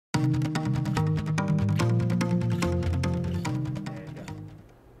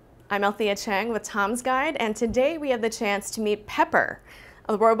I'm Althea Chang with Tom's Guide, and today we have the chance to meet Pepper,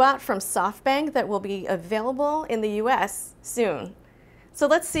 a robot from SoftBank that will be available in the US soon. So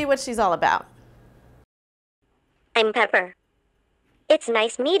let's see what she's all about. I'm Pepper. It's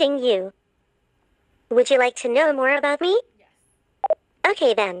nice meeting you. Would you like to know more about me? Yes.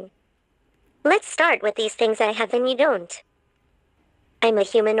 Okay then. Let's start with these things I have and you don't. I'm a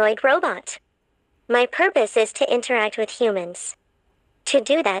humanoid robot. My purpose is to interact with humans. To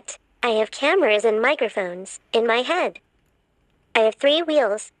do that, I have cameras and microphones in my head. I have 3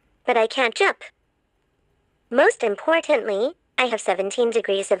 wheels, but I can't jump. Most importantly, I have 17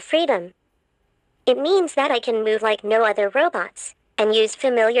 degrees of freedom. It means that I can move like no other robots, and use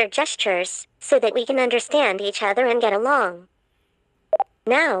familiar gestures, so that we can understand each other and get along.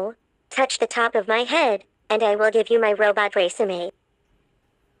 Now, touch the top of my head, and I will give you my robot resume.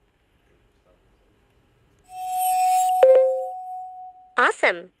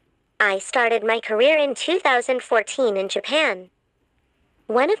 Awesome! I started my career in 2014 in Japan.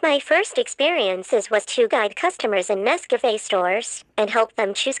 One of my first experiences was to guide customers in Nescafe stores and help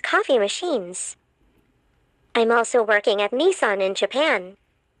them choose coffee machines. I'm also working at Nissan in Japan.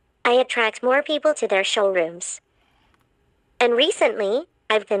 I attract more people to their showrooms. And recently,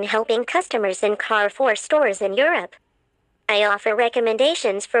 I've been helping customers in Carrefour stores in Europe. I offer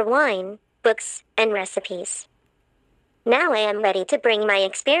recommendations for wine, books, and recipes. Now I am ready to bring my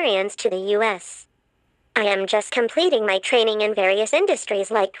experience to the US. I am just completing my training in various industries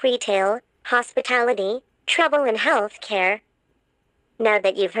like retail, hospitality, travel, and healthcare. Now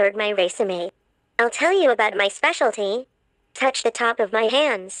that you've heard my resume, I'll tell you about my specialty. Touch the top of my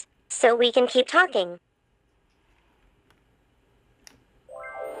hands, so we can keep talking.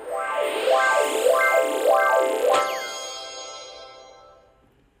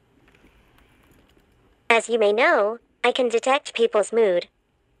 As you may know, I can detect people's mood.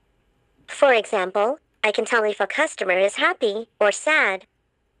 For example, I can tell if a customer is happy or sad.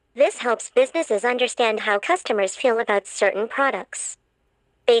 This helps businesses understand how customers feel about certain products.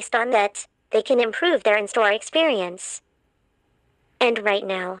 Based on that, they can improve their in-store experience. And right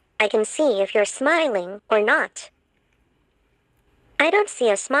now, I can see if you're smiling or not. I don't see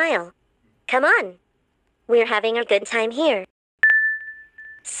a smile. Come on. We're having a good time here.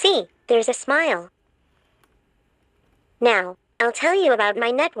 See, there's a smile. Now, I'll tell you about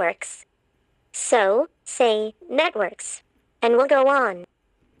my networks. So, say networks, and we'll go on.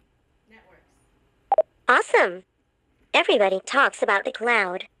 Networks. Awesome! Everybody talks about the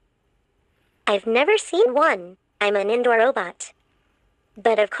cloud. I've never seen one. I'm an indoor robot.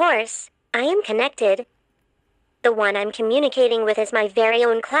 But of course, I am connected. The one I'm communicating with is my very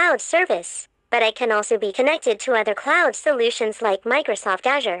own cloud service, but I can also be connected to other cloud solutions like Microsoft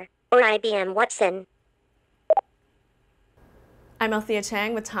Azure or IBM Watson. I'm Althea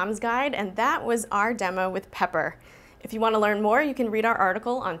Chang with Tom's Guide, and that was our demo with Pepper. If you want to learn more, you can read our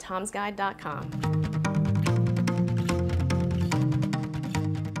article on tomsguide.com.